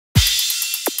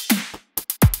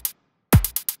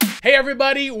Hey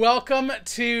everybody, welcome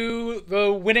to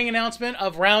the winning announcement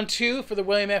of round 2 for the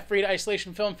William F. Reed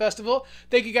Isolation Film Festival.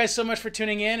 Thank you guys so much for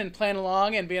tuning in and playing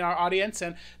along and being our audience.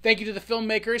 And thank you to the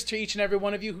filmmakers, to each and every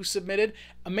one of you who submitted.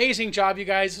 Amazing job, you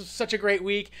guys. It was such a great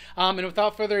week. And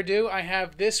without further ado, I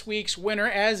have this week's winner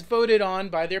as voted on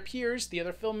by their peers, the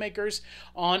other filmmakers,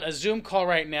 on a Zoom call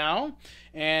right now.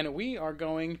 And we are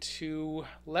going to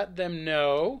let them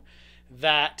know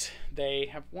that they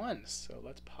have won. So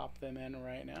let's pop them in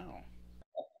right now.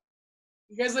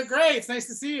 You guys look great. It's nice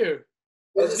to see you.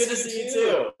 It's good to see you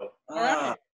too. All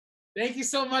right. Thank you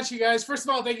so much, you guys. First of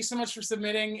all, thank you so much for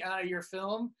submitting your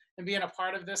film and being a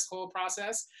part of this whole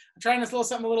process. I'm trying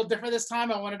something a little different this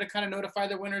time. I wanted to kind of notify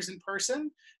the winners in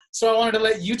person. So I wanted to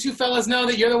let you two fellas know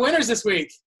that you're the winners this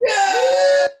week.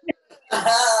 Yeah!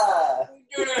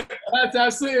 That's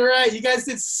absolutely right. You guys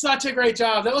did such a great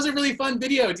job. That was a really fun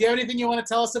video. Do you have anything you want to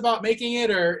tell us about making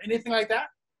it or anything like that?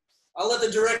 I'll let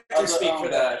the director speak for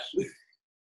that.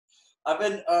 I've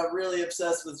been really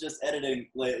obsessed with just editing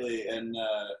lately, and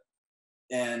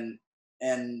I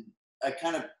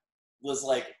kind of was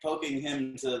like poking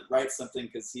him to write something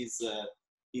because he's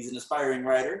an aspiring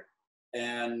writer,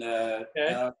 and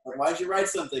why'd you write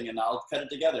something, and I'll cut it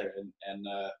together,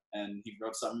 and he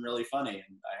wrote something really funny,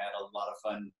 and I had a lot of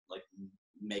fun like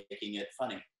making it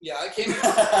funny. Yeah, I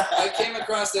came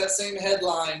across that same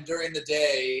headline during the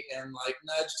day and like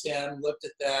nudged him, looked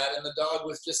at that, and the dog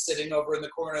was just sitting over in the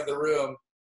corner of the room,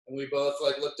 and we both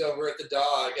like looked over at the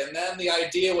dog, and then the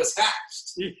idea was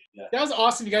hatched. Yeah. That was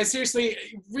awesome, you guys. Seriously,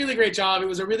 really great job. It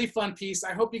was a really fun piece.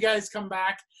 I hope you guys come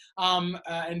back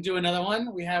and do another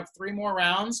one. We have 3 more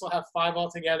rounds. We'll have 5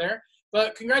 altogether.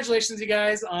 But congratulations, you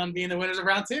guys, on being the winners of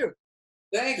round 2.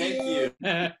 Thank you.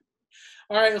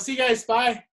 All right, we'll see you guys.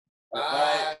 Bye.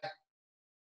 Bye.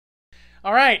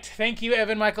 All right. Thank you,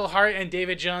 Evan Michael Hart and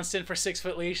David Johnston for 6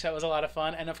 Foot Leash. That was a lot of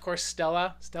fun. And, of course,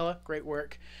 Stella. Stella, great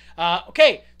work.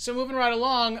 Okay, so moving right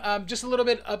along, just a little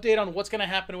bit update on what's going to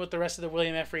happen with the rest of the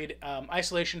William F. Reed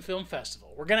Isolation Film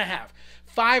Festival. We're going to have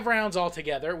 5 rounds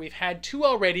altogether. We've had 2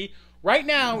 already. Right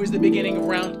now is the beginning of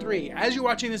round 3. As you're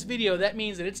watching this video, that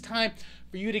means that it's time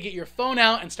for you to get your phone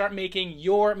out and start making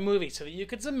your movie so that you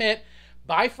can submit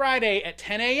by Friday at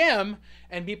 10 a.m.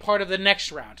 and be part of the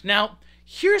next round. Now,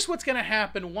 here's what's going to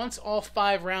happen once all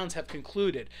 5 rounds have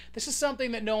concluded. This is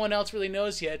something that no one else really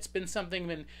knows yet. It's been something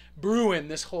been brewing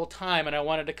this whole time, and I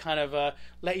wanted to kind of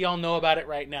let y'all know about it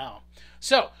right now.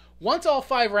 So, once all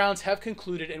 5 rounds have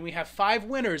concluded and we have 5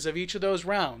 winners of each of those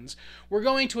rounds, we're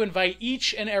going to invite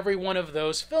each and every one of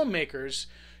those filmmakers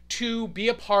to be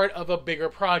a part of a bigger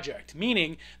project,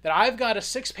 meaning that I've got a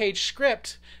 6-page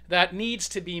script that needs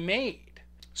to be made.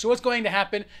 So what's going to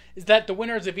happen is that the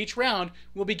winners of each round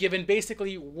will be given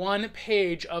basically 1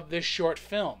 page of this short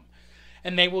film.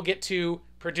 And they will get to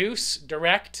produce,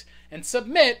 direct, and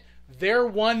submit their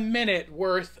 1 minute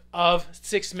worth of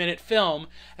 6-minute film.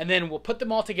 And then we'll put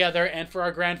them all together. And for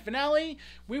our grand finale,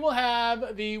 we will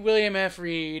have the William F.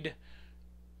 Reed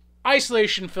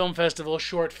Isolation Film Festival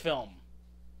Short Film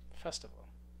Festival.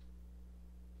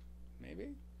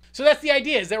 Maybe? So that's the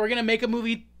idea, is that we're going to make a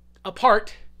movie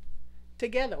apart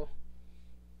together.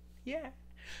 Yeah.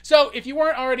 So if you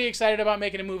weren't already excited about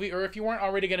making a movie, or if you weren't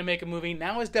already going to make a movie,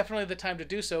 now is definitely the time to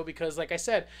do so, because like I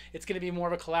said, it's going to be more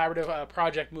of a collaborative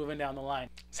project moving down the line.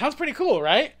 Sounds pretty cool,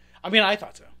 right? I mean, I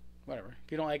thought so. Whatever.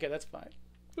 If you don't like it, that's fine.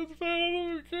 That's fine. I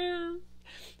don't care.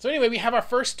 So anyway, we have our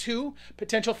first 2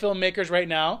 potential filmmakers right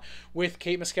now with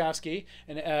Kate Moskowski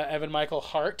and Evan Michael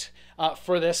Hart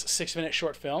for this 6-minute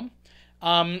short film.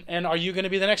 And are you going to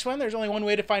be the next one? There's only one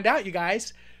way to find out, you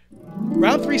guys.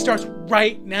 Round 3 starts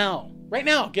right now. Right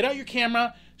now. Get out your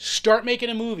camera. Start making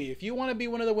a movie. If you want to be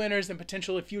one of the winners and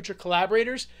potentially future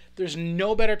collaborators, there's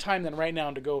no better time than right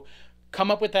now to go come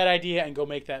up with that idea and go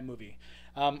make that movie.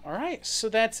 All right. So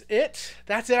that's it.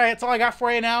 That's it. That's all I got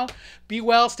for you now. Be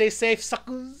well. Stay safe,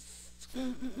 suckers.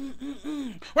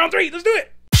 Round 3. Let's do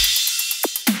it.